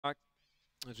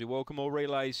As we welcome all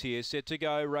relays here. Set to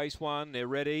go, race one. They're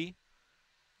ready,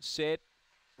 set,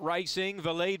 racing.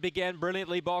 The lead began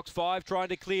brilliantly. Box 5 trying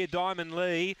to clear Diamond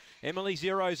Lee. Emily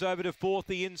Zero's over to fourth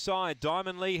the inside.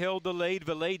 Diamond Lee held the lead.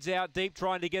 The lead's out deep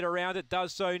trying to get around it.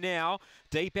 Does so now.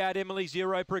 Deep out Emily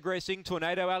Zero progressing.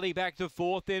 Tornado Alley back to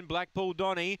fourth. Then Blackpool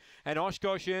Donny and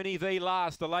Oshkosh Ernie V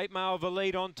last. The late male the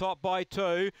lead on top by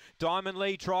 2. Diamond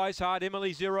Lee tries hard.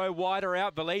 Emily Zero wider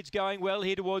out. The lead's going well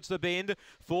here towards the bend.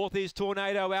 Fourth is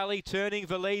Tornado Alley turning.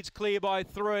 The lead's clear by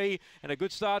 3. And a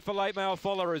good start for late male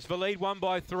followers. The lead won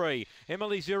by 3.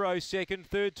 Emily Zero second,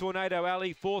 third Tornado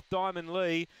Alley, fourth Diamond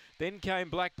Lee, then came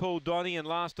Blackpool Donny, and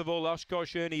last of all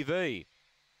Oshkosh Ernie V.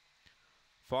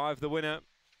 5 the winner,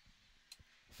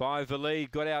 5 the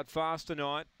lead, got out fast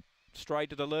tonight, straight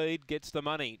to the lead, gets the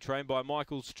money, trained by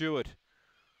Michael Stewart,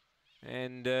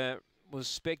 and was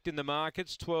specced in the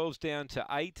markets. 12's down to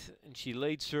 8, and she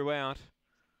leads throughout,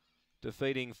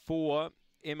 defeating 4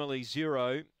 Emily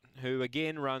Zero, who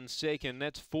again runs second.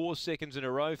 That's 4 seconds in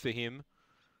a row for him.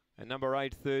 And number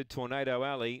 8, third Tornado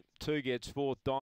Alley. 2 gets fourth.